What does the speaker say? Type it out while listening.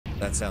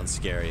That sounds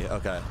scary.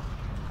 Okay.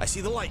 I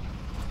see the light.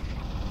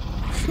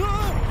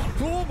 Ah!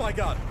 Oh my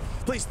god.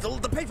 Please, the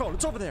payphone.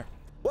 It's over there.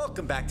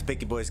 Welcome back to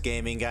Picky Boys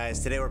Gaming,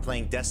 guys. Today we're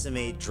playing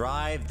Decimate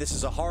Drive. This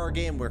is a horror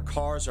game where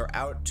cars are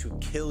out to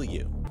kill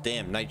you.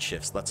 Damn, night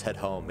shifts. Let's head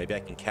home. Maybe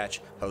I can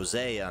catch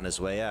Jose on his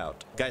way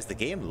out. Guys, the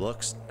game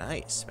looks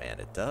nice,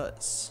 man. It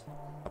does.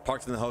 I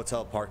parked in the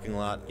hotel parking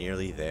lot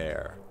nearly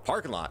there.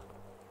 Parking lot?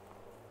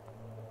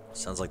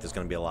 Sounds like there's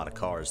going to be a lot of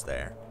cars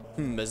there.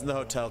 Isn't the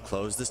hotel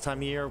closed this time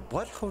of year?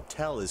 What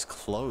hotel is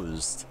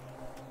closed?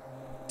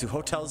 Do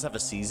hotels have a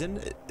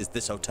season? Is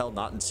this hotel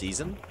not in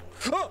season?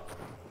 Oh!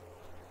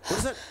 What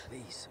is that?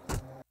 Please.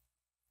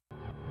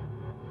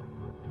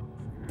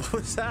 What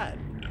was that?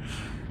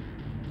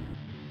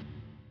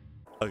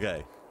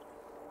 Okay.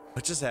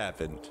 What just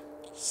happened?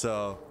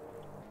 So,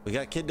 we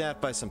got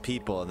kidnapped by some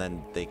people and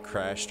then they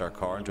crashed our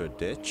car into a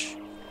ditch.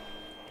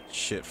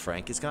 Shit,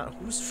 Frank is gone.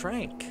 Who's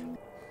Frank?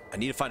 I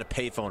need to find a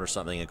payphone or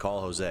something and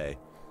call Jose.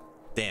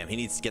 Damn, he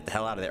needs to get the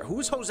hell out of there.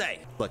 Who's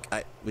Jose? Look,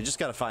 we just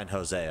gotta find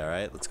Jose, all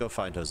right? Let's go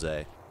find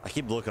Jose. I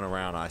keep looking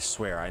around. I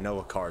swear, I know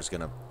a car is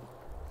gonna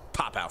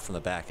pop out from the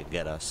back and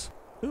get us.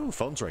 Ooh,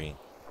 phone's ringing.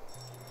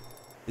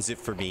 Is it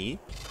for me?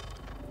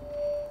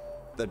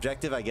 The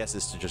objective, I guess,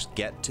 is to just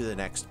get to the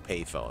next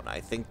payphone. I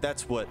think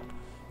that's what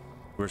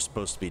we're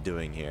supposed to be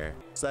doing here.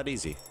 It's that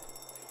easy.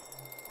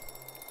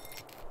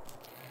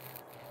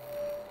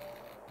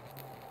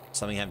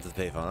 Something happened to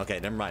the payphone. Okay,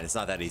 never mind. It's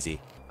not that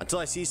easy. Until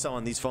I see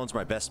someone, these phones are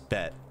my best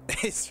bet.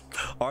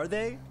 Are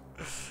they?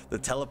 The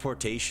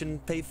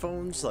teleportation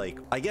payphones? Like,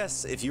 I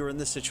guess if you were in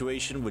this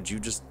situation, would you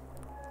just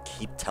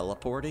keep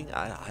teleporting?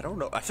 I don't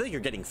know. I feel like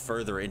you're getting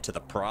further into the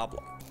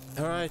problem.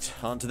 All right,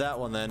 on to that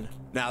one then.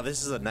 Now,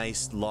 this is a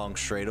nice long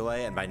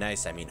straightaway, and by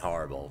nice, I mean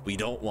horrible. We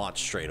don't want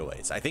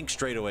straightaways. I think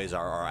straightaways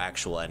are our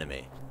actual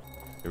enemy.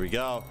 Here we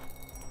go.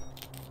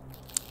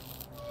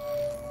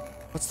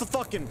 What's the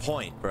fucking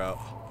point, bro?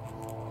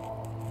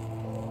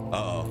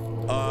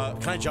 Uh-oh.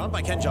 Can I jump?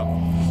 I can jump.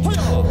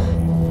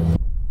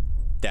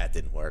 That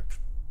didn't work.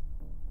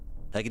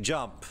 I can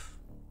jump.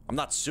 I'm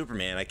not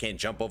Superman. I can't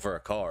jump over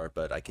a car,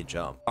 but I can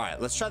jump. All right,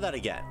 let's try that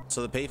again.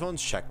 So the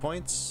payphone's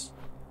checkpoints?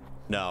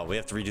 No, we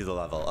have to redo the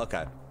level.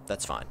 Okay,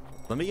 that's fine.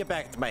 Let me get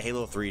back to my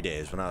Halo 3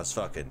 days when I was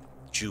fucking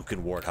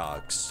juking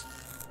warthogs.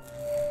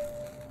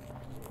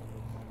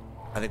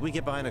 I think we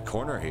get behind a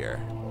corner here.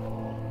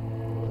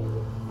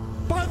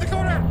 Behind the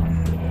corner!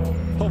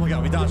 Oh my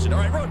god, we dodged it. All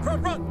right, run,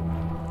 run, run!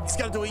 He's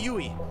got to do a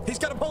Yui. He's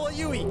got to pull a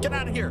Yui. Get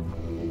out of here.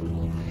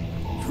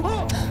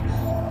 Oh!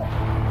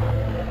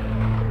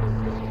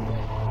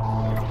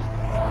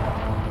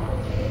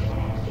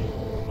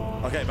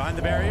 Okay, behind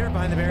the barrier.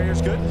 Behind the barrier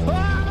is good.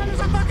 Ah, there's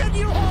a fucking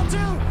U-Haul too.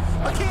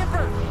 A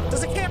camper.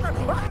 There's a camper.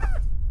 Ah!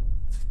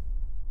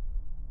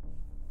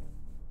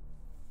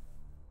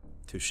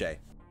 Touche.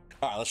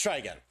 All right, let's try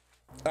again.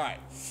 All right,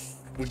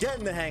 we're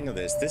getting the hang of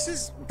this. This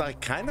is like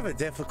kind of a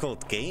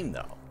difficult game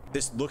though.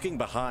 This looking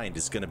behind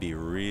is going to be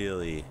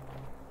really,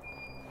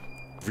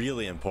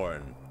 really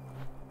important.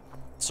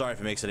 Sorry if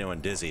it makes anyone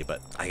dizzy,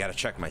 but I got to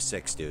check my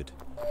 6, dude.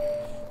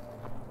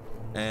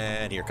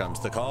 And here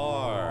comes the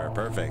car.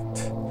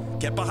 Perfect.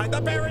 Get behind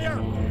the barrier.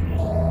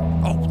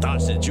 Oh,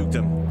 dodged it. Juked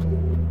him.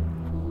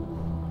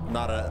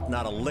 Not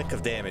a lick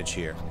of damage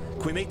here.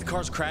 Can we make the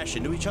cars crash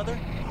into each other?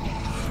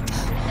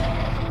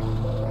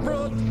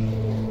 Run.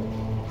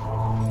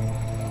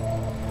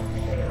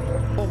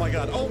 Oh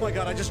my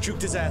god, I just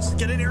juked his ass.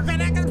 Get in here, get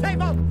back to the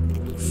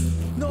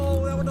payphone!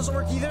 No, that one doesn't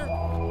work either.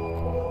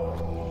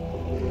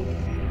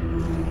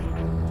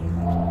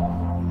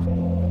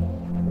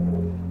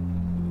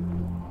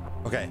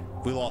 Okay,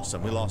 we lost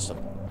him,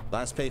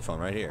 Last payphone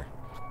right here.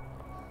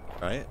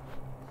 Right?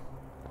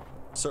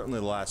 Certainly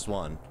the last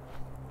one.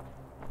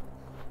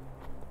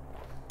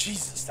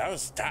 Jesus, that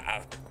was...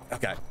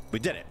 Okay, we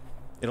did it.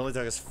 It only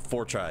took us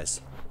 4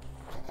 tries.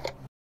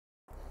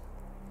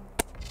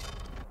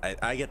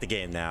 I get the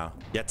game now.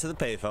 Get to the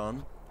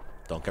payphone.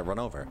 Don't get run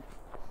over.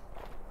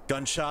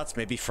 Gunshots.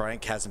 Maybe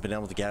Frank hasn't been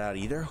able to get out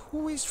either.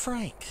 Who is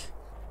Frank?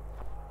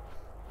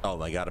 Oh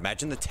my god.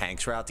 Imagine the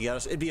tanks were out to get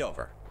us. It'd be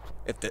over.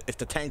 If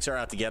the tanks are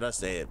out to get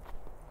us,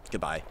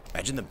 goodbye.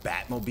 Imagine the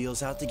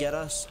Batmobile's out to get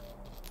us.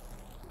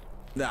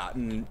 Nah,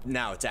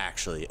 now it's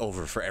actually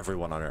over for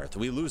everyone on Earth.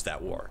 We lose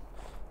that war.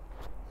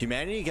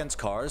 Humanity against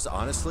cars,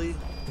 honestly,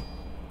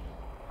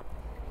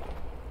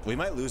 we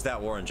might lose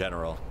that war in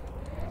general.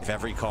 If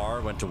every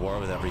car went to war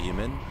with every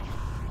human.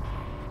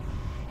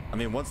 I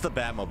mean, once the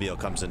Batmobile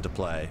comes into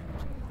play.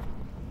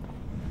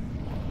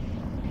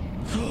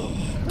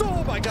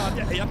 Oh my god,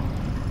 yeah, yep.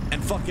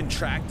 And fucking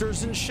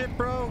tractors and shit,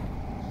 bro.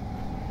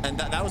 And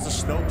that was a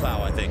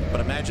snowplow, I think.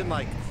 But imagine,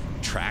 like,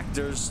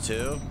 tractors,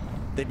 too.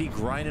 They'd be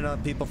grinding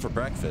up people for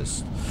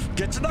breakfast.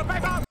 Get to the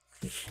payphone!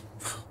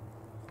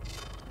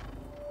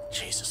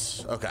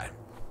 Jesus. Okay.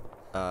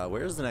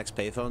 Where's the next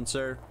payphone,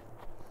 sir?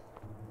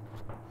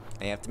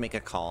 I have to make a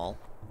call.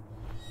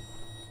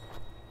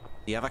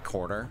 Do you have a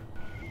quarter?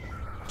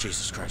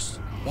 Jesus Christ.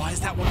 Why is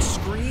that one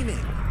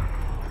screaming?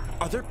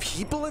 Are there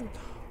people in...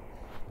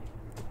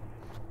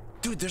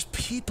 Dude, there's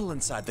people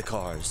inside the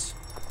cars.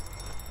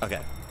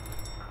 Okay.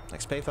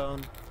 Next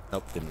payphone.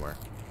 Nope, didn't work.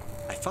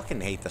 I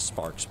fucking hate the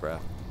sparks, bro.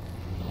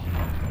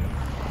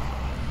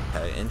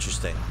 Okay,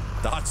 interesting.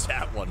 Dodged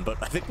that one, but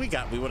I think we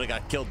would have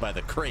got killed by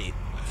the crate.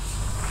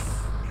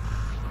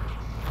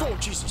 Oh,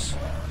 Jesus.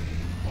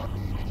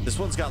 This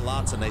one's got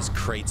lots of nice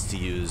crates to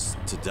use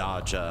to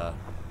dodge the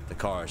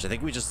cars. I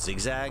think we just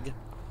zigzag.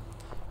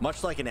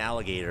 Much like an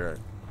alligator,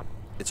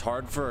 it's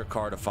hard for a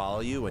car to follow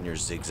you when you're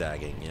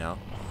zigzagging, you know?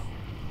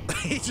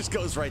 He just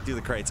goes right through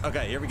the crates.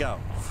 Okay, here we go.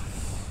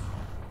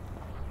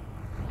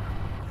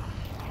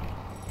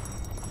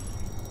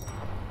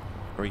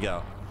 Here we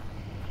go.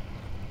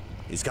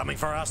 He's coming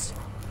for us.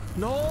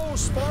 No,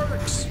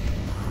 sparks.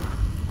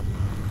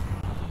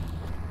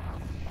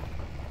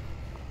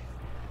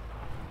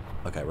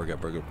 Okay, we're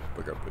good. We're good.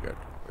 We're good. We're good.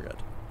 We're good.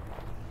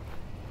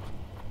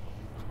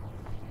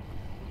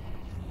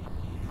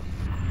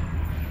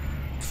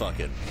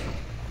 Fucking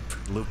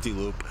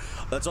loop-de-loop.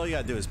 That's all you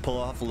gotta do is pull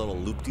off a little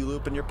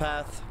loop-de-loop in your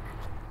path.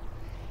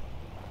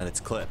 And it's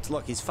clipped.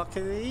 Look, he's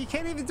fucking... He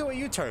can't even do a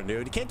U-turn,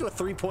 dude. He can't do a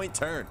 3-point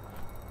turn.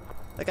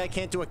 That guy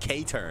can't do a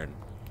K-turn.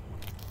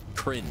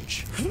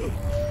 Cringe.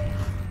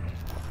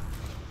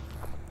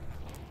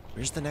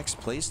 Where's the next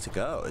place to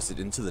go? Is it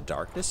into the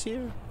darkness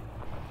here?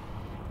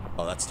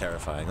 Oh, that's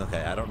terrifying.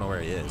 Okay, I don't know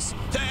where he is.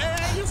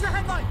 Hey, use your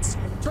headlights!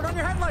 Turn on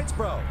your headlights,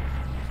 bro!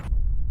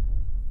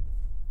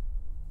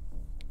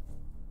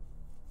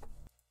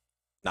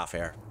 Not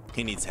fair.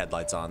 He needs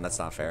headlights on. That's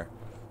not fair.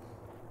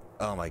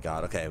 Oh my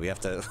god. Okay, we have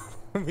to...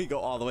 we go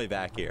all the way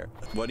back here.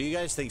 What do you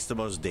guys think is the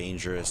most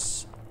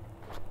dangerous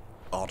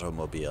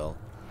automobile?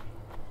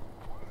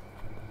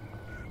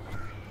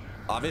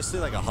 Obviously,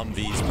 like a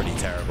Humvee is pretty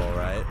terrible,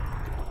 right?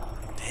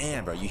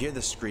 Damn, bro. You hear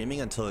the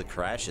screaming until it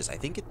crashes. I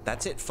think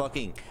that's it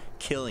fucking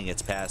killing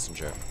its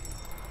passenger.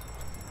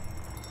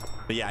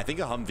 But yeah, I think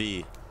a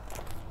Humvee,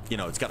 you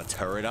know, it's got a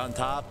turret on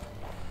top.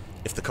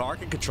 If the car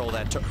can control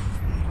that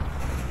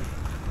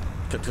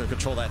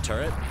control that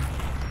turret,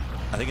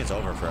 I think it's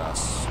over for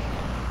us.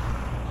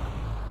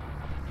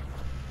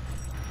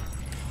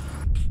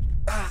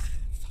 Ah,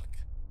 fuck.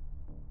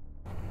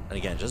 And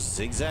again, just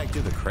zigzag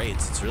through the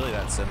crates. It's really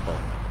that simple.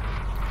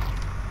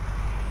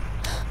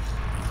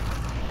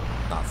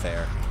 Not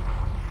fair.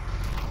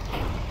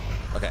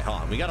 Okay,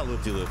 hold on. We got a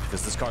loop-de-loop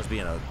because this car's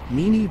being a...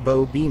 Meanie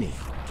Bo Beanie.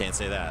 Can't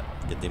say that.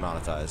 Get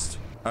demonetized.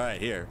 All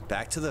right, here.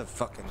 Back to the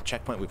fucking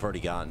checkpoint we've already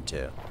gotten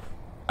to.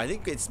 I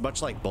think it's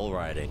much like bull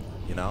riding,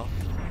 you know?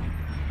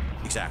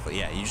 Exactly,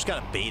 yeah. You just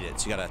gotta bait it.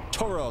 So you gotta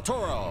Toro.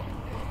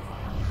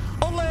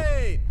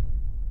 Ole!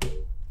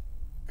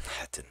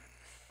 That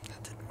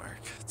didn't work.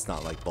 It's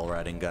not like bull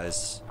riding,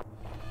 guys.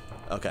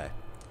 Okay.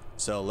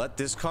 So let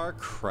this car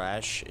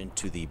crash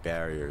into the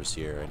barriers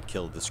here and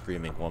kill the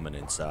screaming woman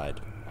inside.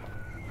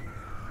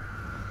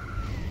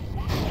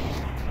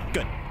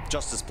 Good.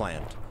 Just as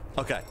planned.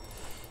 Okay.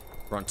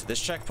 Run to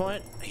this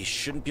checkpoint. He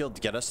shouldn't be able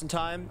to get us in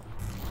time.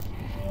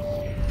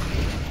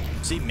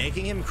 See,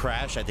 making him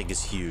crash, I think,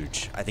 is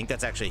huge. I think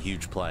that's actually a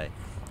huge play.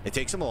 It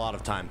takes him a lot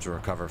of time to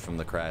recover from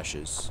the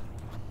crashes.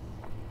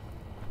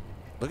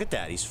 Look at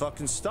that. He's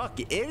fucking stuck.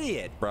 You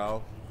idiot,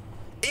 bro.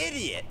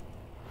 Idiot.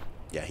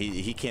 Yeah,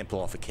 he can't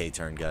pull off a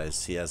K-turn,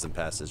 guys. He hasn't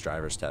passed his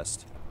driver's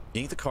test.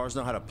 You think the cars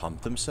know how to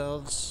pump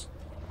themselves?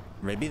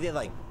 Maybe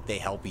they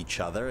help each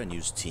other and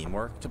use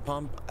teamwork to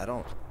pump? I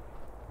don't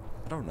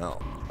know.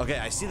 Okay,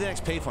 I see the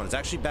next payphone. It's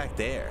actually back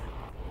there.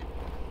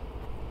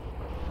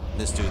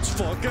 This dude's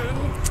fucking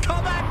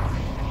coming!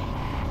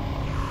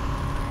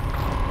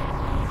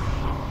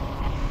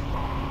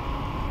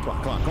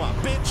 Come on,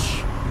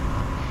 bitch!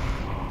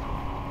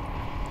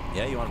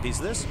 Yeah, you want a piece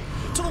of this?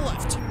 To the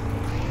left!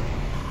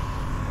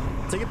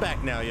 Take it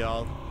back now,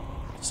 y'all.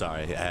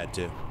 Sorry, I had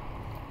to.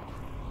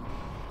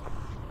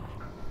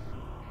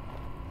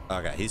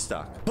 Okay, he's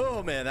stuck.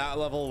 Oh, man, that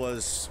level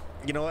was...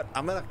 You know what?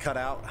 I'm gonna cut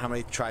out how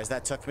many tries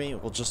that took me.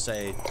 We'll just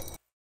say... It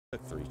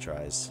took 3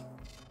 tries.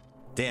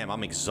 Damn,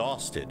 I'm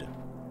exhausted.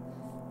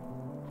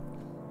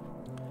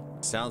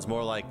 Sounds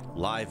more like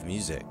live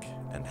music.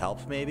 And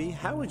help, maybe?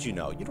 How would you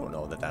know? You don't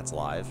know that that's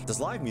live. Does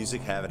live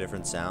music have a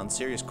different sound?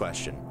 Serious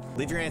question.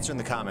 Leave your answer in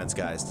the comments,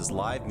 guys. Does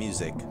live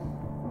music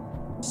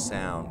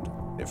sound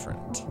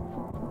different?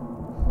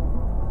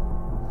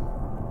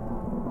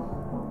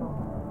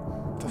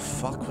 The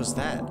fuck was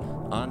that?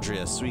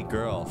 Andrea, sweet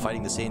girl,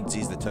 fighting the same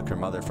disease that took her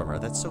mother from her.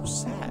 That's so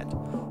sad.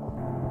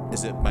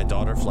 Is it my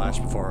daughter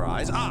flashed before her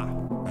eyes? Ah!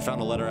 I found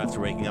a letter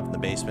after waking up in the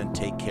basement.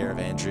 Take care of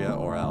Andrea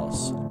or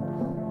else.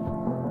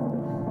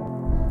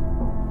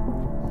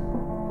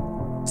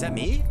 Is that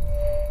me?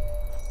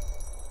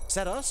 Is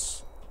that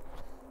us?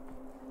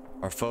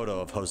 Our photo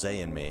of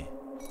Jose and me.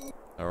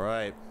 All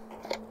right.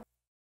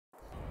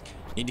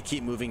 Need to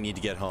keep moving, need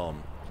to get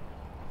home.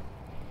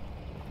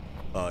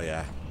 Oh,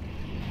 yeah.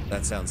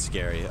 That sounds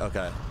scary.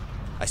 Okay.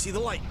 I see the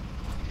light.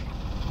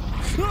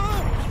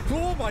 Ah!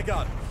 Oh, my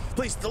God.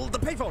 Please, the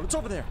payphone. It's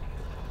over there.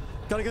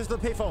 Gotta get to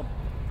the payphone.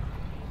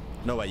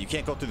 No way. You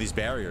can't go through these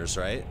barriers,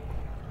 right?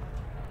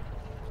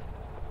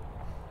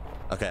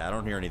 Okay, I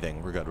don't hear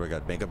anything. We're good. We're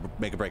good.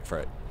 Make a break for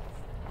it.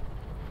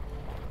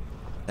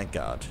 Thank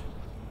God.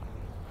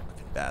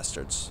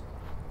 Bastards.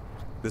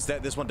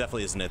 This one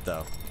definitely isn't it,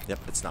 though. Yep,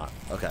 it's not.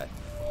 Okay.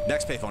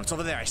 Next payphone. It's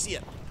over there. I see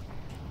it.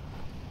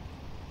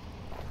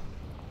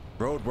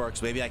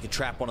 Roadworks. Maybe I could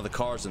trap one of the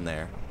cars in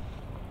there.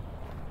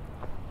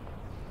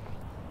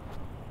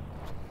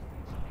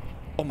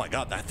 Oh my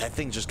god, that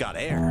thing just got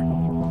air.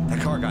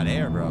 That car got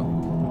air, bro.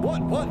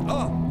 What? What?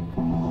 Oh!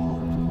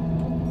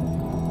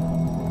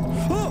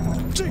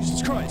 Oh!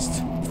 Jesus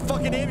Christ!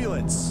 Fucking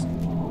ambulance!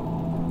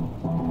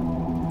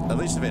 At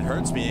least if it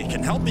hurts me, it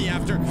can help me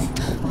after.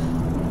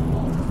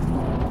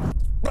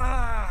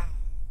 Ah!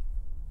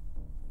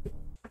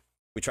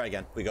 We try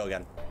again. We go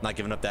again. Not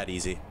giving up that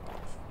easy.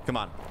 Come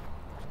on.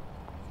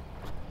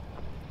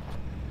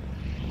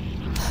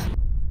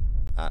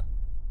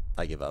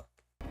 I give up.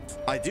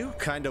 I do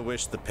kind of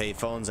wish the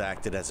payphones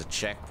acted as a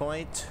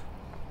checkpoint.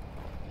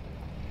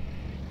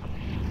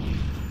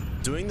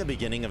 Doing the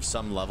beginning of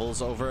some levels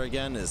over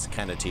again is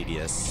kind of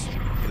tedious.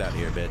 Get out of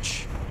here,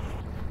 bitch.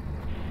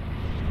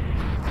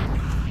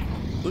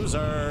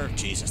 Loser.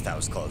 Jesus, that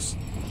was close.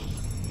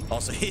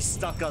 Also, he's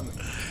stuck on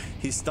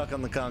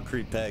the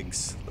concrete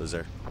pegs.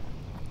 Loser.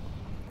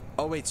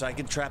 Oh wait, so I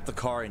can trap the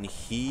car in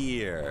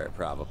here,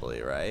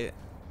 probably, right?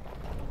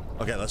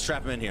 Okay, let's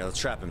trap him in here. Let's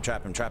trap him,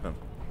 trap him, trap him.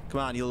 Come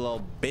on, you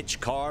little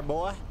bitch car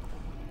boy.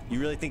 You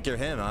really think you're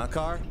him, huh,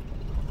 car?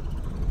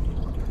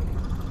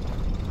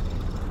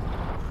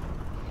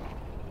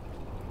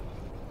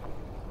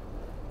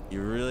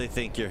 You really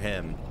think you're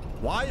him?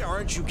 Why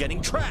aren't you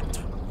getting trapped?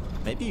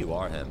 Maybe you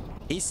are him.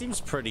 He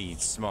seems pretty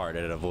smart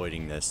at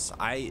avoiding this.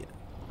 I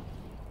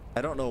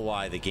don't know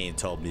why the game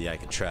told me I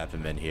could trap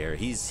him in here.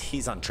 He's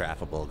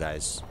untrappable,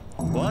 guys.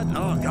 What?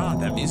 Oh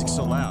god, that music's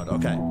so loud.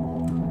 Okay.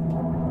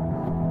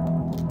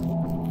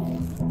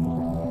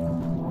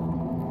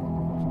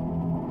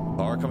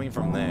 Car coming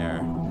from there.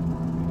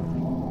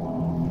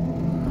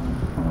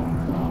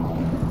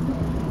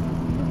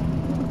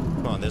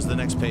 Come on, there's the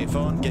next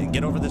payphone.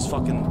 Get over this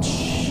fucking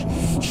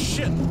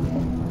shit.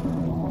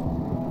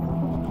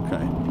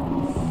 Okay.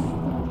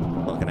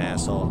 Fucking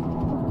asshole.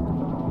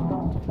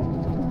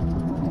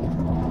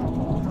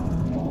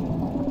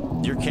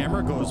 Your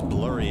camera goes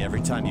blurry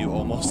every time you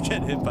almost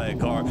get hit by a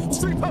car.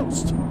 Street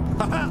post!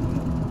 Haha!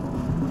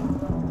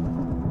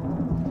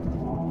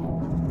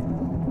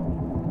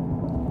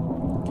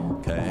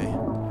 Okay.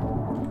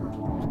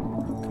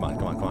 Come on,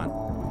 come on, come on.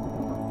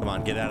 Come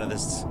on, get out of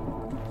this.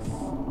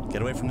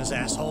 Get away from this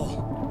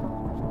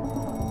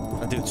asshole.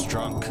 That dude's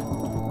drunk.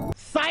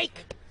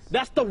 Psych!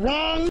 That's the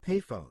wrong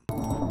payphone.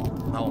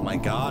 Oh my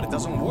god, it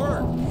doesn't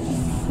work.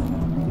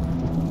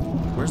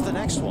 Where's the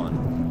next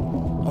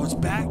one? Oh, it's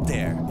back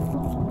there.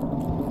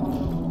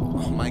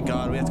 Oh my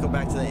god, we have to go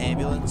back to the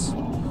ambulance.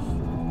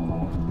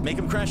 Make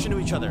them crash into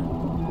each other.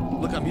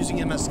 Look, I'm using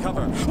him as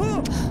cover.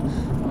 Oh!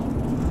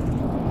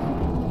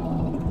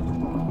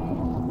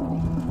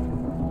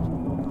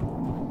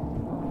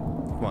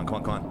 Come on, come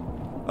on, come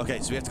on. Okay,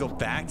 so we have to go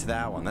back to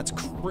that one. That's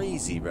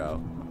crazy,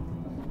 bro.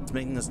 It's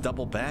making us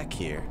double back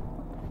here.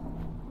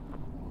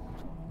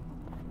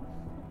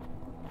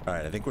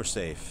 Alright, I think we're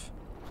safe.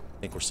 I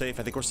think we're safe.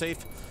 I think we're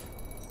safe.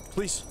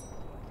 Please.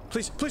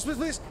 Please, please, please,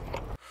 please.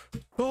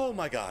 Oh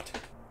my god.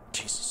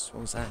 Jesus,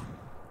 what was that?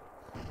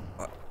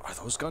 Are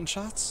those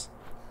gunshots?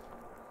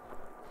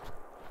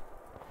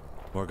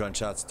 More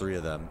gunshots, 3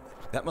 of them.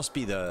 That must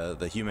be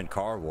the human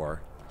car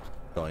war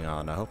going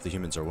on. I hope the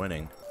humans are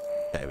winning.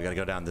 Okay, we gotta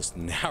go down this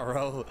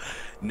narrow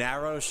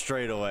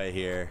straightaway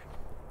here.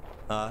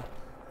 Huh?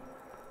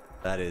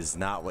 That is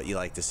not what you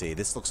like to see.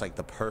 This looks like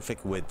the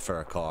perfect width for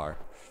a car.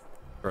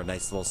 For a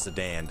nice little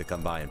sedan to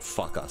come by and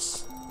fuck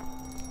us.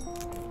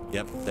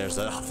 Yep, there's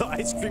the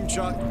ice cream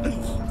truck.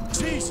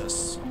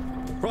 Jesus!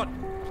 Run!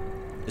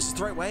 Is this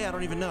the right way? I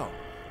don't even know.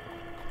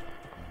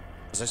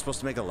 Was I supposed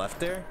to make a left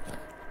there?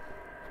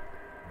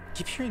 I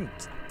keep hearing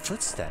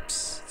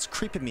footsteps. It's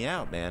creeping me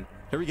out, man.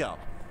 Here we go.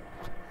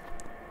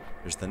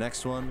 Here's the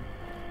next one.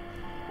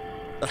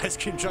 The ice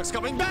cream truck's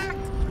coming back!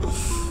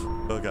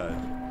 Okay.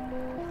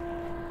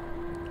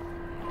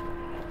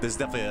 This is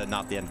definitely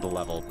not the end of the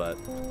level, but...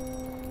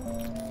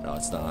 No,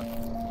 it's not.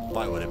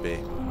 Why would it be?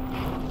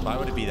 Why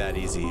would it be that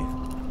easy?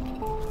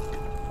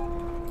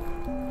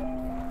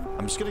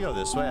 I'm just gonna go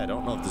this way. I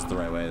don't know if this is the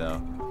right way,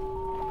 though.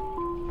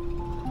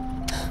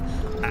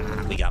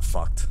 Ah, we got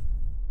fucked.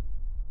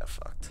 Got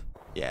fucked.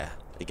 Yeah,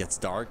 it gets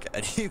dark,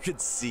 and you can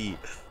see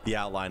the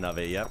outline of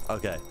it. Yep,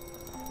 okay.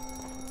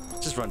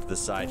 Just run to the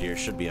side here.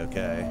 Should be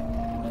okay.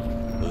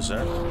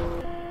 Loser.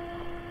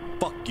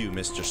 Fuck you,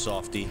 Mr.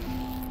 Softy.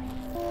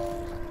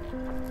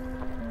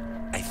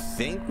 I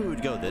think we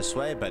would go this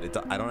way,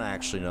 but I don't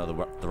actually know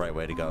the right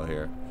way to go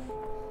here.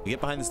 We get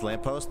behind this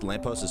lamppost. The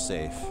lamppost is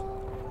safe.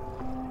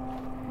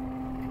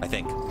 I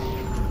think.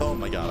 Oh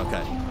my god,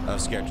 okay. I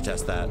was scared to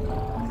test that.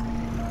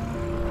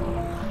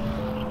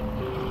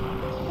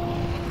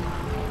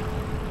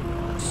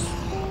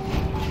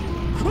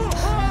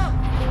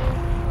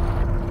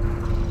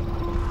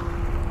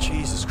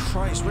 Jesus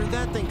Christ, where did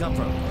that thing come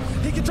from?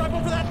 He can drive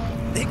over that!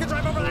 He can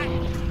drive over that!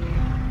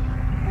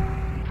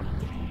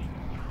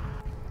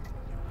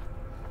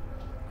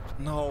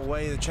 No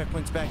way, the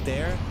checkpoint's back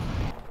there?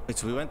 Wait,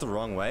 so we went the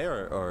wrong way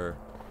or...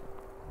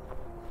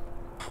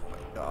 Oh my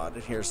god,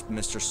 and here's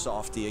Mr.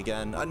 Softy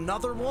again.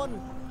 Another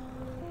one?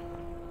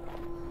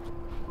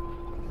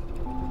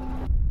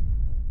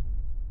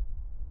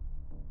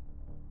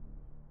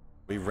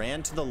 We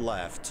ran to the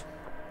left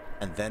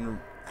and then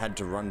had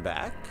to run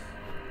back?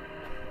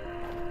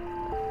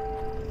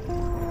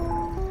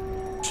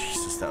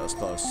 Jesus, that was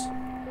close.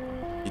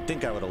 You'd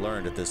think I would have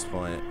learned at this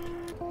point.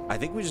 I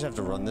think we just have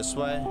to run this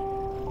way.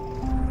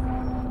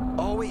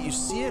 Oh, wait, you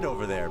see it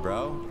over there,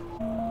 bro.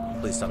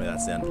 Please tell me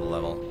that's the end of the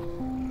level.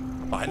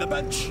 Behind the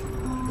bench.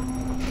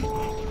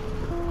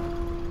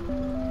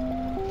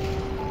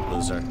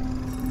 Loser.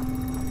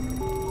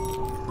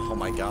 Oh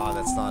my god,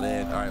 that's not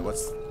it. All right,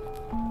 what's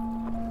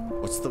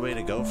the way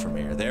to go from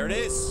here? There it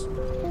is.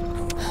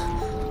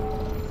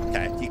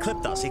 Okay, he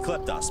clipped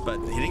us, but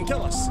he didn't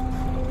kill us.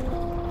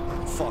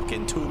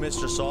 Fucking two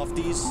Mr.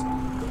 Softies.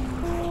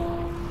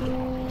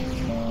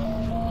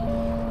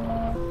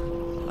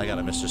 I got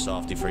a Mr.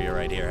 Softy for you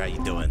right here. How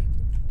you doing?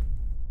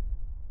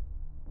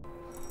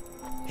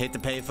 Hit the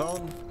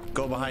payphone.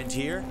 Go behind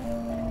here.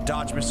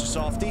 Dodge Mr.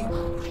 Softy.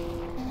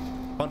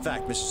 Fun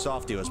fact, Mr.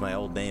 Softy was my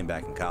old name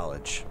back in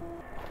college.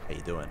 How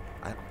you doing?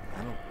 I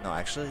don't know,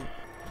 actually.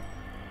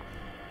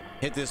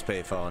 Hit this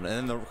payphone, and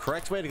then the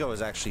correct way to go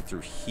is actually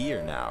through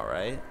here now,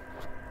 right?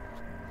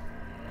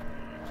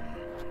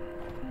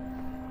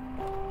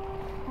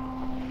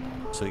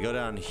 So we go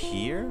down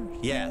here?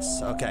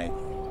 Yes, okay.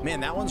 Man,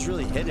 that one's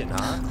really hidden,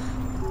 huh?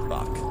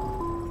 Fuck.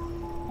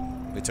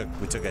 We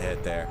took a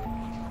hit there.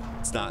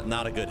 It's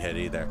not a good hit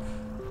either.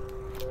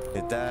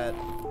 Hit that.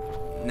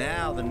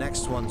 Now the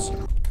next one's...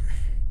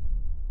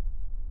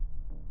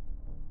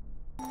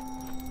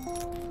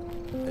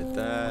 Hit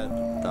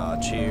that.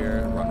 Dodge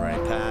here. Run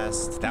right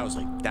past. That was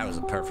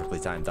a perfectly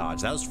timed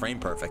dodge. That was frame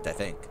perfect, I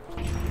think.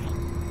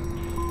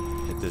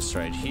 Hit this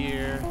right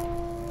here.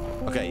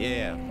 Okay,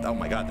 yeah. Oh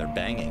my god, they're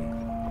banging.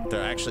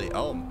 They're actually...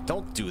 Oh,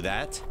 don't do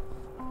that.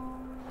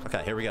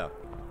 Okay, here we go.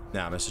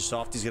 Now, Mr.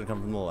 Softy's gonna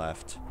come from the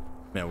left.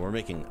 Man, we're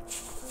making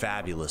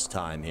fabulous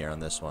time here on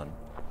this one.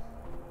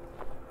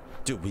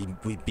 Dude,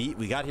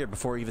 we got here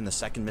before even the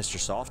second Mr.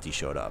 Softy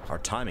showed up. Our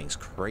timing's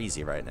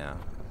crazy right now.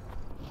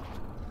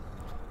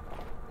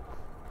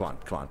 Come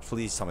on.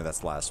 Please tell me that's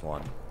the last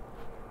one.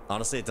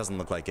 Honestly, it doesn't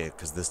look like it,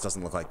 because this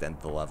doesn't look like the end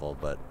of the level,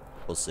 but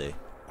we'll see.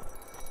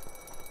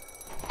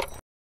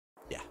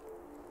 Yeah.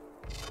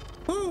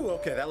 Woo,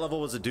 okay, that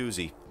level was a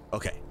doozy.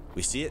 Okay,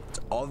 we see it. It's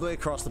all the way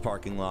across the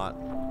parking lot.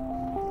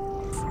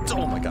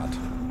 Oh my god.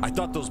 I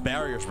thought those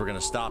barriers were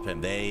gonna stop him.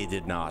 They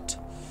did not.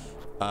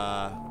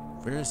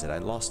 Where is it? I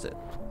lost it.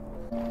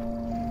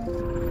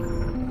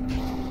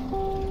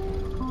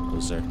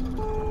 Loser.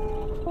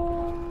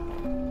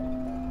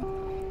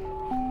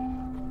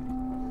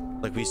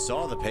 Like, we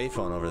saw the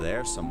payphone over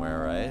there somewhere,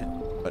 right?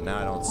 But now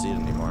I don't see it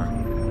anymore.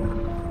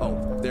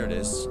 Oh, there it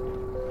is.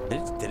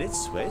 Did it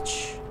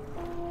switch?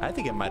 I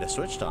think it might have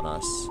switched on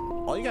us.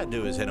 All you gotta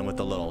do is hit him with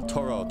the little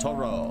Toro.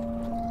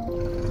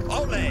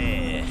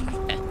 Ole!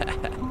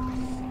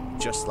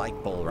 Just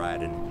like bull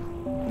riding.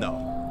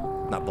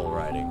 No, not bull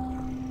riding.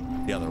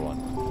 The other one.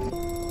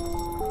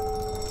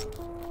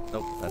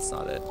 Nope, that's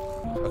not it.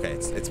 Okay,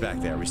 it's back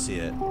there. We see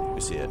it.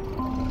 We see it.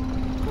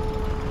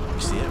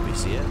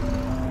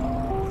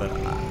 But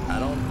I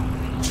don't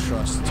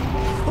trust.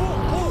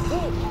 Oh!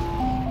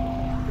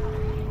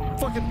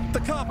 Fucking the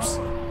cops!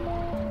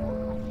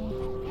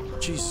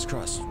 Jesus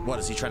Christ. What,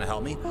 is he trying to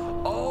help me?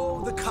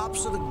 Oh, the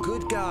cops are the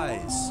good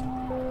guys.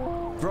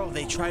 Bro,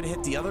 they try to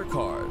hit the other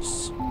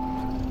cars.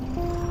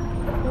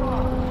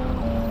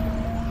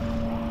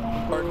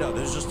 Or no,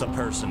 there's just a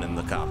person in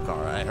the cop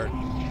car. I heard.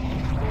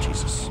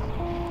 Jesus.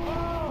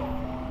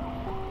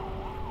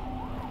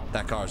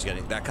 That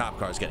cop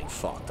car's getting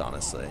fucked,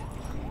 honestly.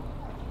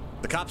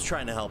 The cop's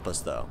trying to help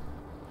us, though.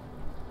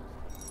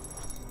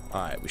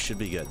 Alright, we should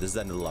be good. This is the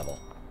end of the level.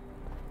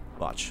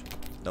 Watch.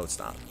 No, it's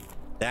not.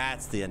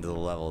 That's the end of the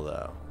level,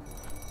 though.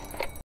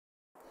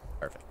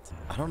 Perfect.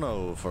 I don't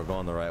know if we're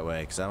going the right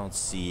way, because I don't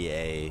see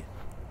a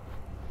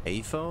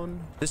phone.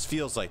 This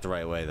feels like the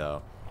right way,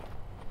 though.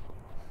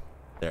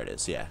 There it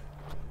is, yeah.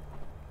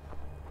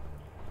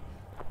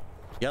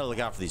 You gotta look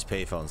out for these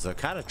payphones. They're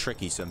kind of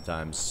tricky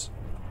sometimes.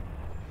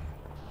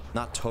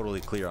 Not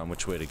totally clear on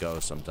which way to go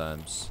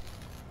sometimes.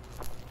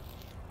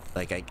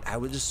 Like, I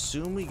would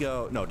assume we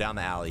go... No, down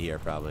the alley here,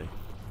 probably.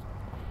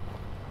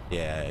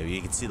 Yeah,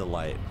 you can see the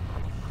light.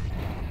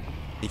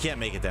 You can't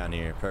make it down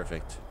here.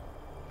 Perfect.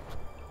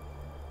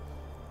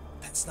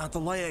 That's not the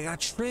light. I got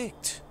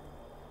tricked.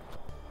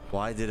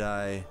 Why did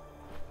I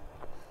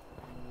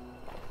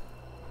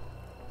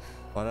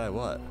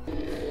what?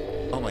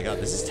 Oh my god,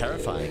 this is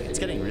terrifying. It's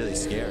getting really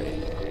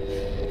scary.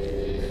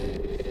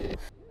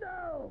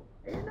 No!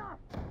 Enough!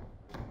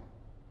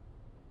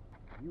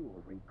 You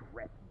will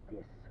regret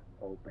this,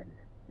 Open.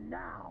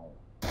 Now!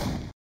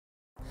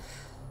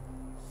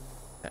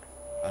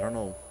 I don't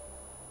know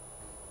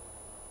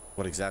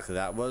what exactly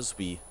that was.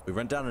 We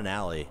went down an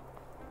alley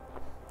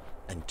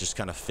and just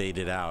kind of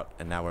faded out,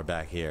 and now we're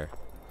back here.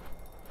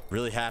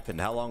 really happened?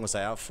 How long was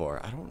I out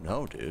for? I don't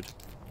know, dude.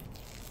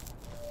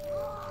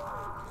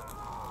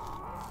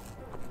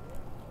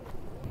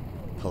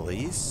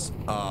 Police?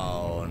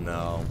 Oh,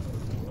 no.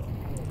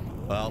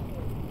 Well,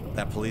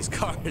 that police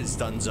car is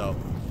donezo.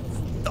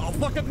 Oh,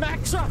 fucking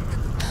Mack truck!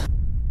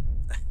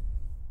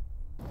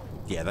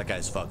 Yeah, that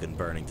guy's fucking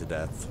burning to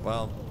death.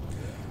 Well,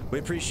 we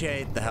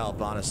appreciate the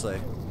help, honestly.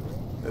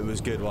 It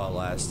was good while it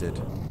lasted.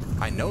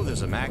 I know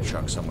there's a Mack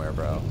truck somewhere,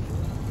 bro.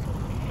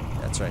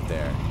 That's right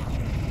there.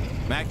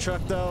 Mack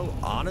truck, though,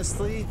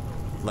 honestly,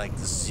 like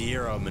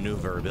zero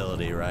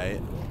maneuverability,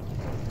 right?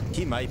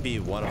 He might be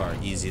one of our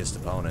easiest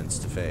opponents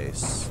to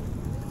face.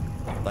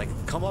 Like,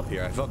 come up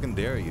here. I fucking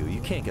dare you.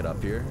 You can't get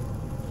up here,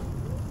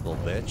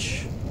 little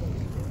bitch.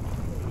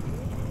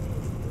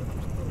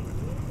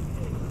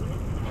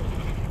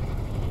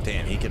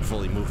 Damn, he can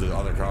fully move the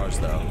other cars,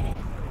 though.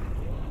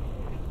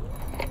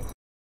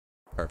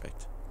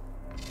 Perfect.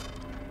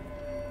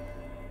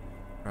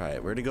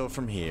 Alright, where to go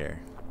from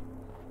here?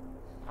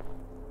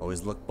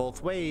 Always look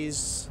both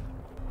ways.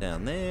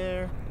 Down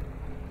there.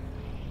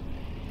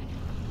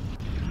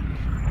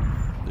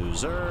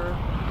 Loser.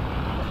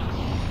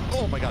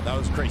 Oh my god, that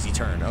was a crazy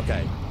turn.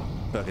 Okay.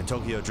 Fucking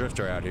Tokyo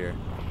Drifter out here.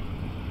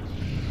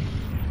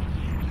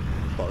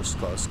 Close,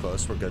 close,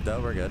 close. We're good, though.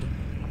 We're good.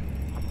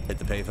 Hit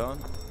the payphone.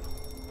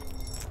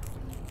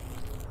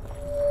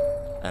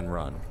 And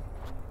run.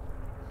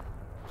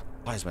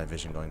 Why is my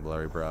vision going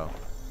blurry, bro?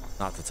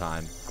 Not the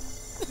time.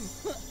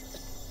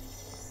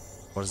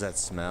 What does that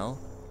smell?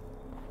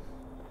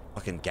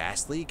 Fucking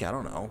gas leak? I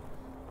don't know.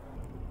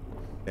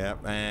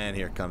 Yep, and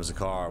here comes the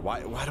car.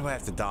 Why do I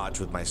have to dodge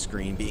with my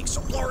screen being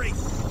so blurry?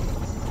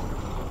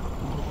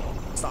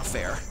 It's not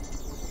fair.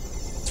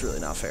 It's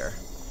really not fair.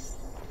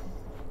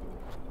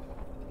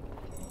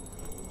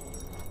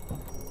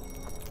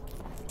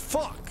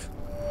 Fuck!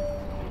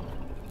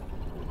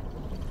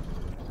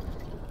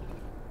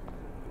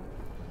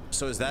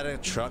 So is that a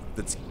truck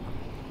that's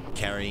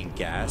carrying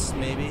gas,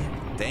 maybe?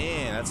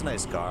 Damn, that's a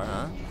nice car,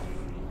 huh?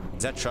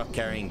 Is that truck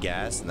carrying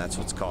gas, and that's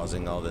what's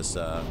causing all this,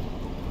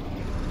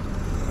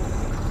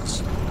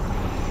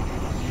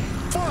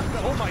 Fuck!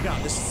 Oh my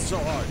god, this is so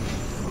hard.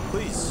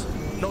 Please.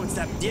 No, it's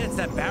that, yeah, it's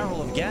that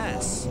barrel of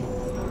gas.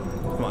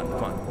 Come on,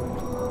 come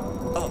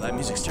on. Oh, that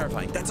music's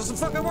terrifying. That doesn't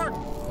fucking work!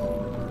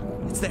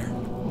 It's there.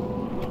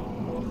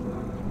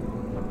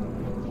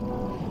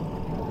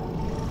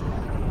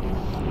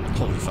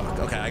 Holy fuck.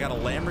 Okay, I got a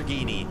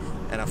Lamborghini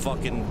and a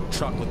fucking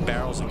truck with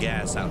barrels of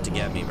gas out to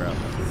get me, bro.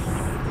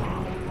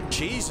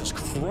 Jesus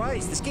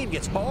Christ, this game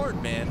gets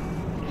hard, man.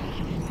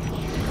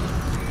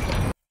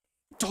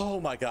 Oh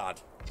my god.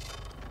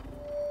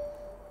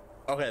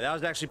 Okay, that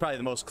was actually probably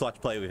the most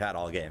clutch play we've had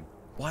all game.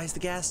 Why is the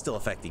gas still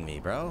affecting me,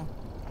 bro?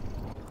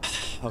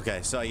 Okay,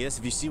 so I guess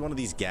if you see one of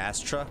these gas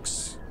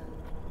trucks,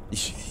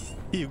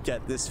 you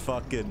get this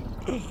fucking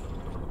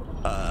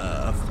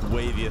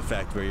wavy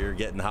effect where you're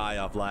getting high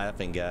off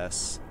laughing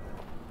gas.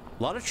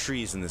 A lot of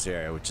trees in this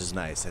area, which is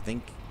nice. I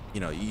think, you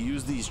know, you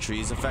use these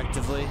trees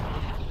effectively.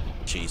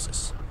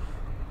 Jesus.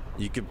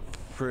 You could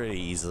pretty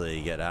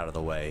easily get out of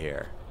the way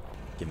here.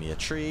 Give me a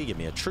tree, give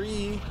me a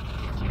tree.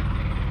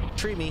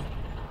 Tree me.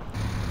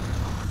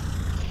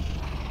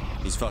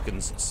 He's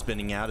fucking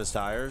spinning out his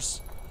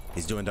tires.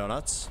 He's doing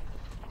donuts.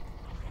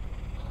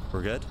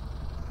 We're good.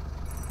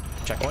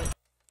 Checkpoint.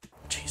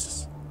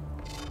 Jesus.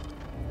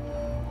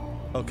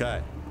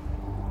 Okay.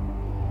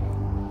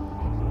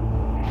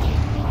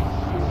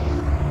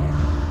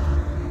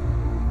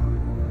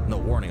 No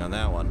warning on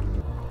that one.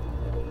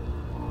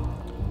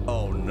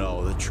 Oh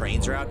no, the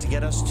trains are out to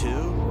get us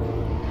too?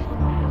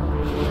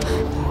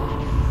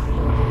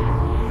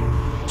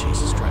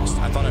 Jesus Christ.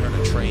 I thought I heard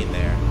a train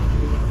there.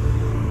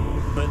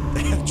 But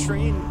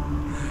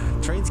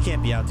trains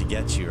can't be out to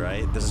get you,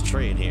 right? There's a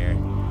train here.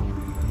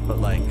 But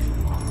like,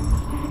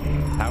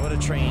 how would a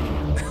train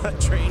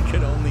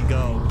could only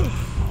go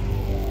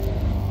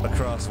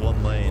across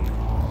one lane?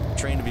 A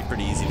train would be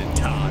pretty easy to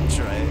dodge,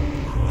 right?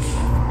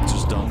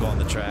 Just don't go on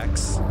the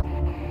tracks.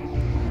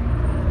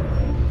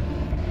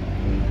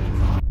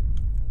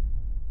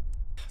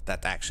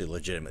 That actually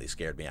legitimately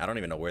scared me. I don't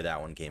even know where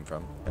that one came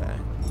from. Okay.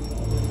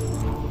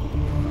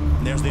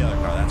 And there's the other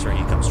car. That's where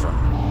he comes from.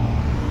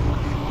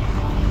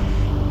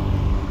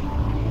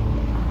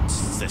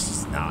 This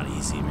is not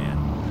easy, man.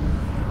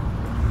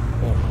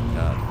 Oh my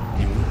god.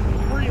 You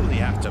really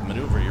have to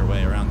maneuver your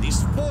way around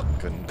these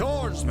fucking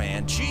cars,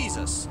 man.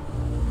 Jesus.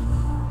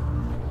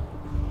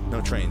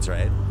 No trains,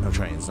 right? No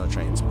trains,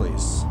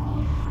 please.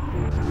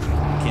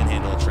 Can't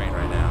handle a train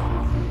right now.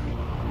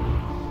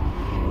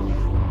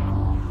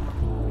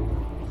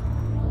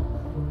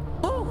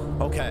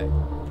 Okay.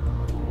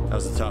 That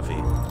was a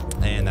toughie.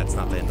 And that's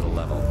not the end of the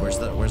level. Where's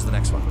the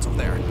next one? It's over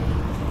there.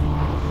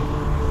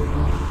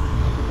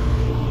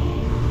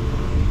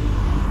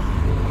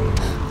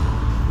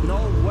 No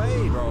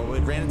way, bro.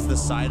 It ran into the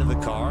side of the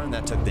car and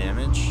that took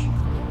damage.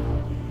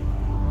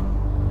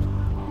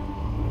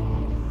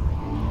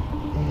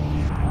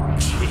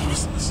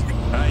 Jesus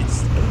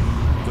Christ.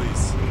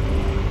 Please.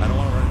 I don't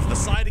want to run into the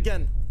side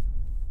again.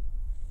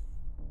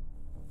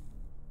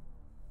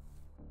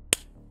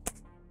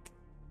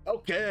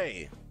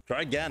 Okay,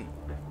 try again.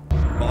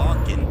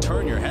 Fucking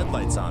turn your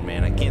headlights on,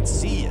 man. I can't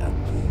see ya.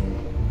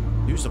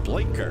 Use the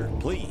blinker,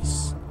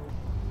 please.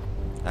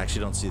 I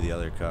actually don't see the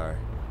other car.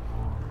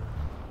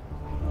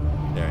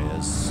 There he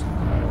is.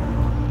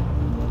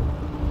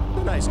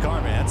 A nice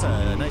car, man. That's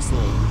a nice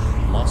little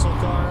muscle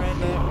car right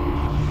there.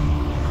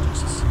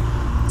 Jesus.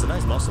 It's a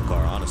nice muscle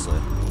car, honestly.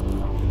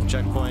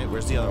 Checkpoint.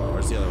 Where's the other one?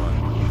 Where's the other one?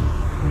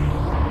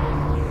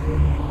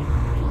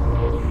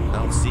 I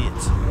don't see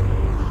it.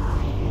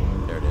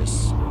 There it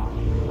is.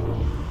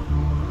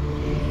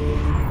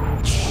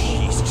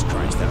 Jesus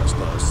Christ, that was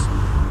close.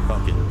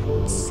 Fucking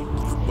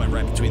went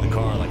right between the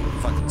car like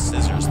fucking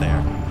scissors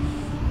there.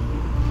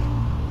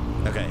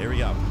 Okay, here we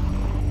go.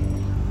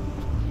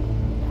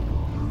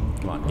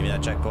 Come on, give me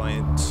that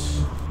checkpoint.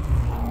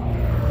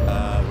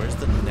 Where's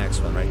the next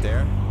one? Right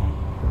there?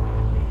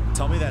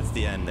 Tell me that's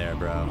the end there,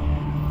 bro.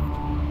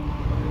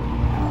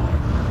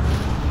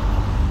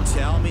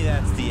 Tell me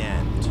that's the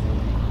end,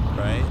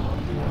 right?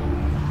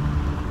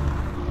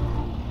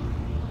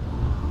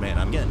 Man,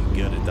 I'm getting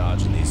good at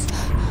dodging these.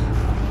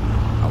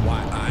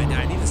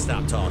 I need to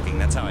stop talking.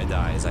 That's how I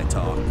die, is I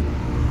talk.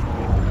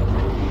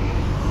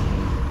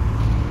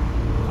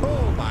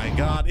 Oh my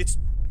God,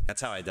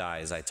 that's how I die,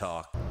 is I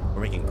talk.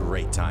 We're making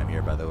great time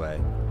here, by the way.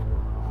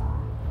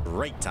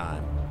 Great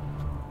time.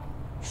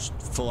 Just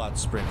full out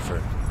sprint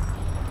for.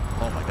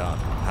 Oh my God,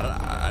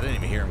 I didn't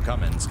even hear him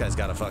coming. This guy's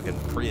got a fucking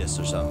Prius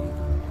or something.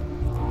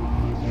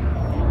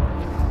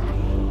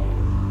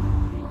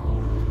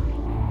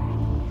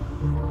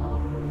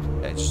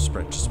 Okay, just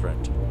sprint, just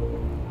sprint.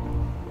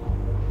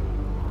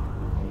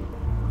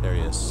 There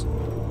he is.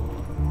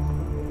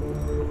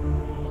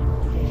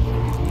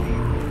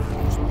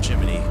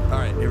 Chimney. All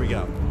right, here we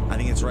go. I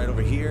think it's right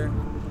over here.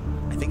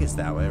 I think it's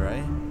that way,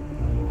 right?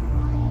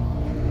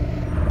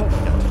 Oh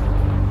my God.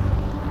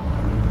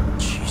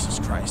 Jesus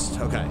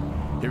Christ. Okay,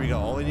 here we go.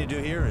 All we need to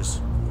do here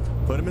is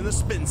put him in the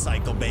spin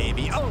cycle,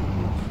 baby. Oh,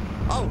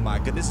 oh my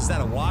goodness. Is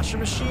that a washer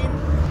machine?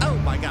 Oh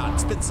my God,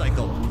 spin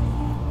cycle.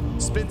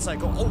 Spin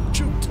cycle. Oh,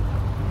 juked.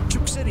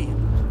 Juke City.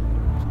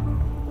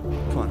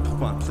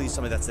 Come on, please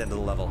tell me that's the end of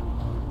the level.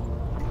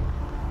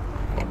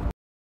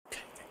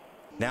 Okay.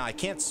 Now I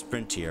can't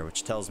sprint here,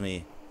 which tells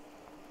me,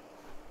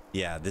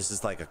 yeah, this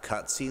is like a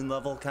cutscene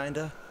level,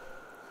 kinda,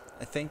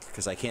 I think,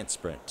 because I can't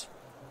sprint.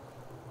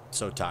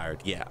 So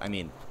tired. Yeah, I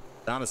mean,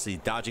 honestly,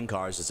 dodging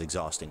cars is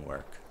exhausting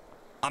work.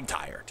 I'm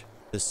tired.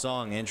 This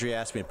song, Andrea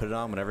asked me to put it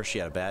on whenever she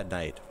had a bad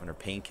night, when her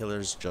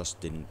painkillers just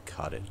didn't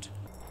cut it.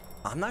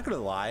 I'm not gonna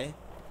lie,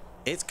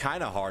 it's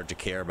kind of hard to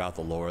care about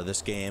the lore of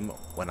this game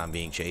when I'm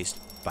being chased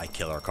by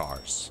killer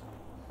cars.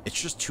 It's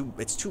just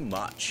it's too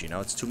much, you know?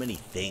 It's too many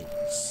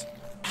things.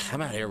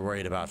 I'm out here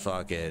worried about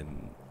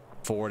fucking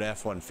Ford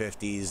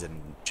F-150s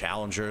and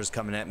Challengers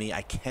coming at me.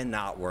 I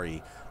cannot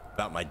worry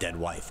about my dead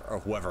wife or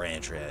whoever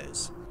Andrea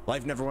is.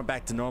 Life never went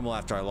back to normal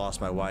after I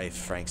lost my wife,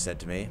 Frank said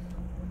to me.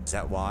 Is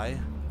that why?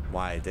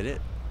 Why I did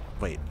it?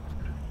 Wait.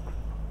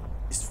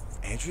 Is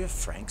Andrea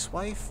Frank's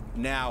wife?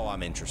 Now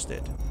I'm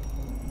interested.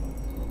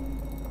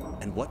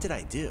 And what did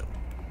I do?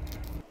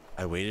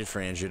 I waited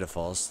for Andrea to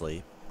fall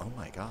asleep. Oh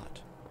my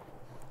God.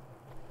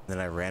 Then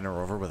I ran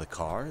her over with a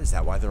car? Is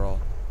that why they're all...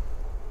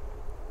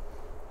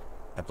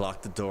 I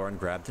blocked the door and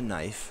grabbed a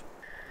knife.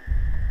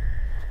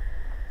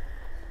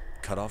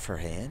 Cut off her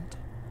hand?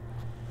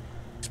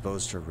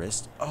 Exposed her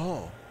wrist?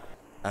 Oh.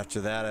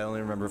 After that, I only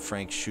remember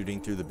Frank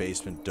shooting through the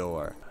basement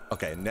door.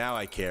 Okay, now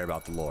I care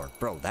about the lore.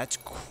 Bro, that's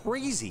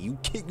crazy. You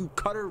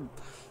cut her...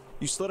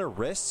 You slit her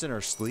wrists in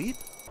her sleep?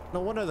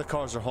 No wonder the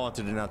cars are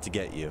haunted and out to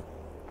get you.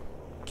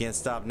 Can't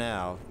stop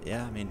now.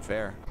 Yeah, I mean,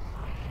 fair.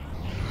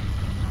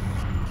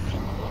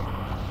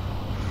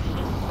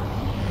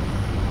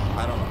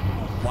 I don't know.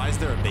 Why is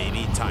there a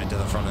baby tied to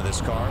the front of this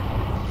car?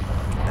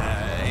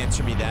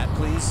 Answer me that,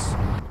 please.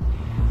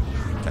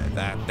 Okay,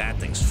 that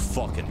thing's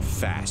fucking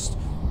fast.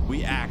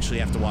 We actually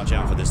have to watch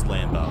out for this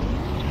Lambo.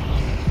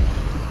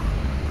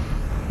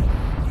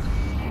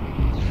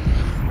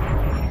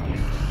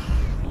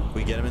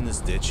 We get him in this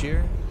ditch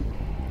here?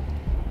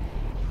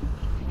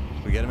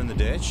 We get him in the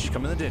ditch?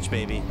 Come in the ditch,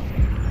 baby.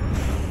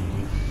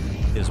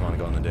 He doesn't want to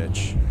go in the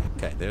ditch.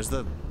 Okay, there's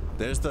the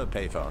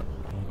payphone.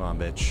 Come on,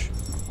 bitch.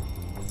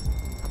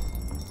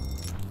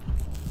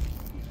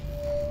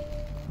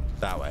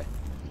 That way.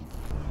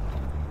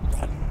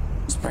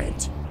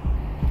 Sprint.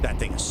 That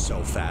thing is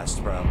so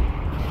fast, bro.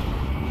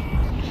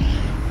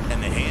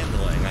 And the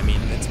handling, I mean,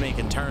 it's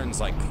making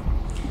turns like...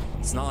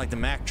 It's not like the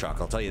Mack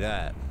truck, I'll tell you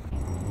that.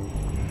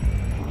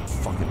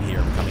 Fucking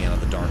here, coming out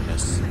of the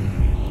darkness.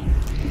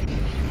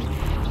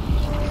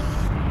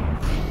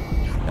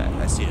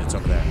 I see it, it's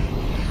over there.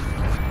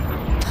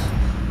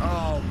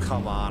 Oh,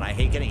 come on. I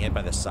hate getting hit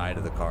by the side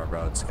of the car,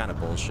 bro. It's kind of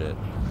bullshit.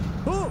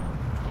 Ooh!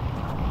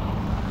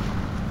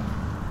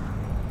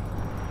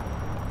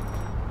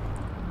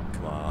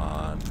 Come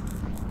on.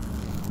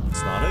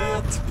 It's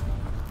not it.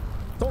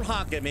 Don't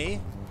honk at me.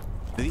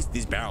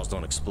 These barrels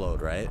don't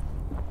explode, right?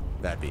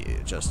 That'd be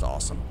just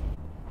awesome.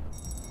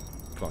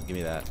 Come on, give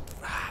me that.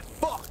 Ah,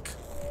 fuck!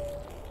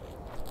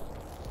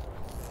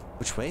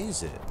 Which way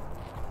is it?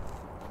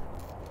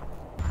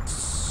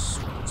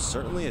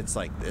 Certainly it's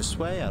like this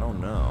way. I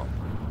don't know.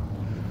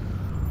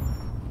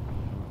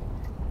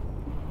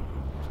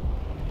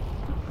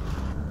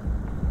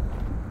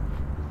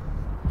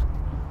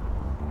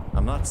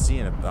 I'm not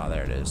seeing it. Oh,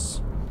 there it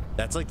is.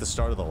 That's like the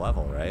start of the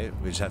level, right?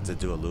 We just have to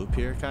do a loop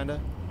here, kind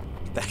of.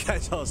 That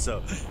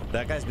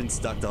guy's been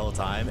stuck the whole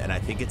time, and I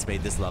think it's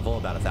made this level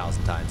about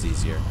 1,000 times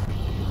easier.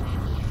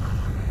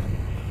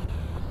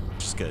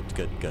 Just good.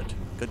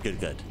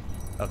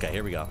 Okay,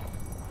 here we go.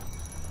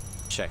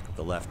 Check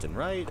the left and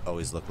right.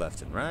 Always look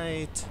left and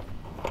right.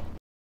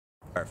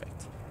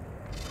 Perfect.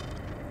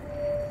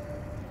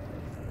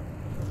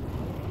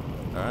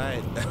 All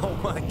right. Oh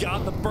my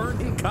God, the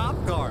burning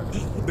cop car.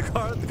 The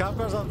cop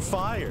car's on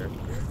fire.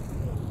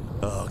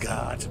 Oh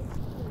God.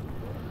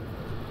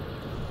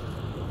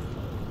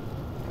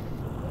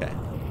 Okay.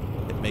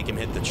 Make him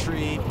hit the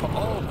tree.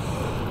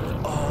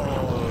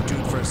 Oh,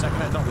 dude, for a second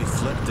I thought we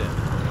flipped him.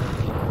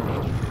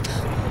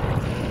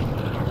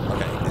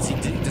 Okay,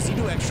 does he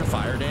do extra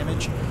fire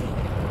damage?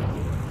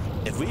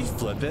 If we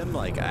flip him,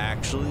 like,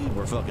 actually,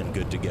 we're fucking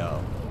good to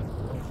go.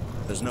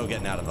 There's no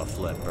getting out of a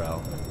flip,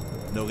 bro.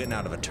 No getting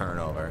out of a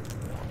turnover.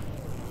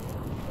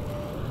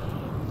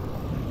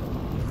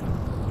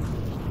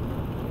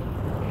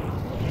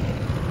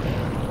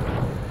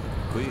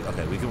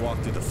 Okay, we can walk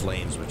through the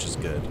flames, which is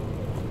good.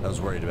 I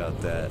was worried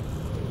about that.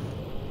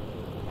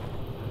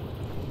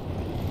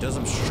 Does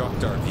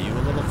obstruct our view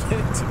a little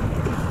bit.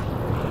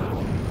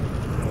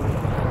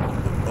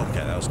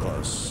 Okay, that was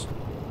close.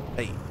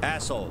 Hey,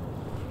 asshole.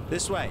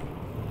 This way.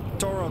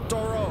 Toro.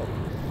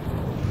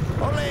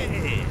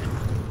 Ole!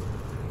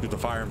 Through the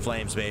fire and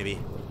flames, baby.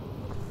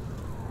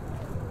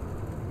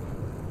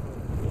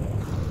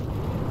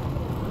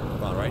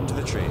 Come on, right into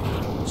the tree.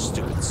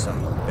 Stupid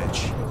son of a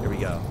bitch. Here we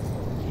go.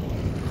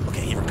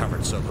 Okay, he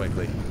recovered so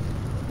quickly.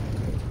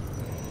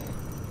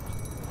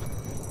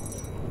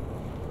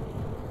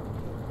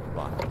 Come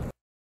on.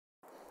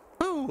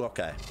 Woo,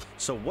 okay.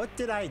 So what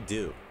did I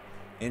do?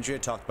 Andrea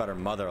talked about her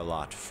mother a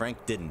lot.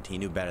 Frank didn't. He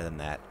knew better than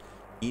that.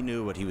 He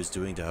knew what he was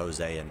doing to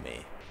Jose and me.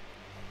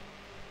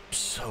 I'm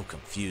so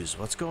confused.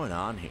 What's going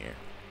on here?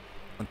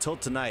 Until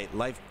tonight,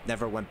 life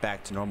never went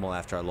back to normal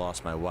after I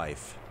lost my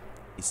wife.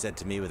 He said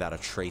to me without a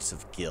trace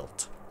of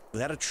guilt.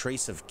 Without a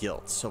trace of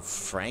guilt. So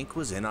Frank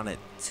was in on it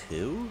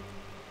too?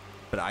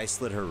 But I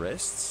slit her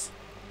wrists?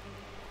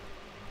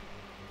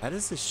 How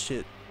does this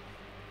shit...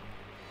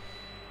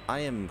 I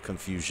am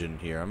confusion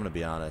here, I'm gonna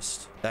be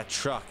honest. That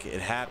truck,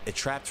 it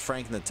trapped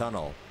Frank in the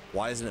tunnel.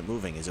 Why isn't it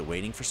moving? Is it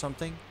waiting for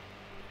something?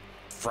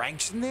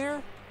 Frank's in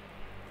there?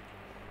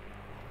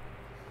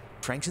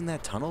 Frank's in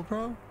that tunnel,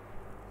 bro?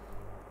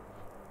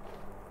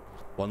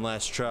 One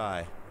last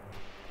try.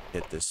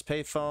 Hit this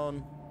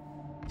payphone.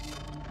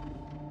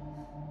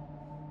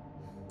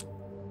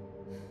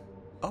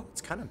 Oh,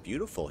 it's kind of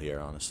beautiful here,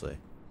 honestly.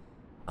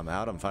 I'm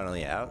out. I'm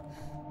finally out.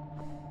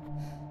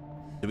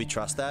 Do we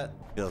trust that?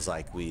 Feels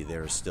like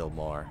there's still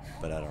more,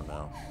 but I don't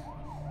know.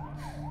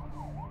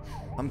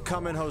 I'm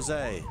coming,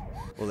 Jose.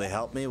 Will they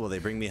help me? Will they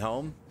bring me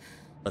home?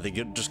 Are they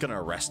just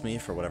gonna arrest me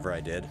for whatever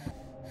I did?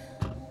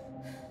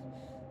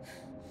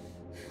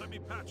 Let me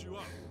patch you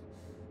up.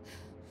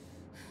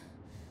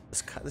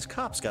 This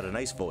cop's got a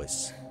nice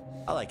voice.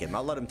 I like him.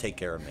 I'll let him take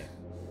care of me.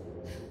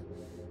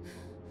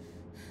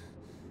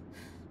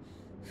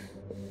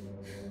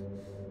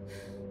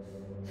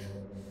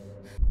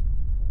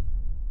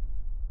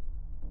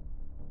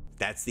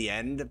 That's the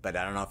end, but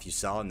I don't know if you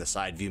saw in the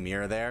side view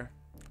mirror there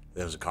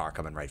was a car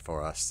coming right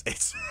for us.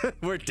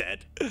 We're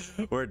dead.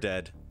 We're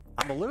dead.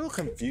 I'm a little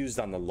confused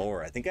on the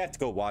lore. I think I have to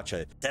go watch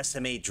a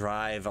Decimate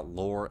Drive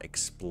lore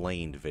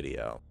explained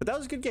video. But that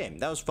was a good game.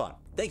 That was fun.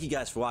 Thank you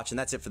guys for watching.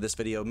 That's it for this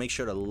video. Make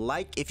sure to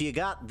like. If you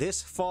got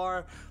this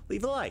far,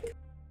 leave a like.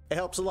 It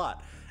helps a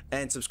lot.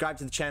 And subscribe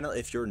to the channel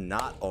if you're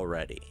not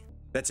already.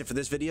 That's it for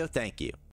this video. Thank you.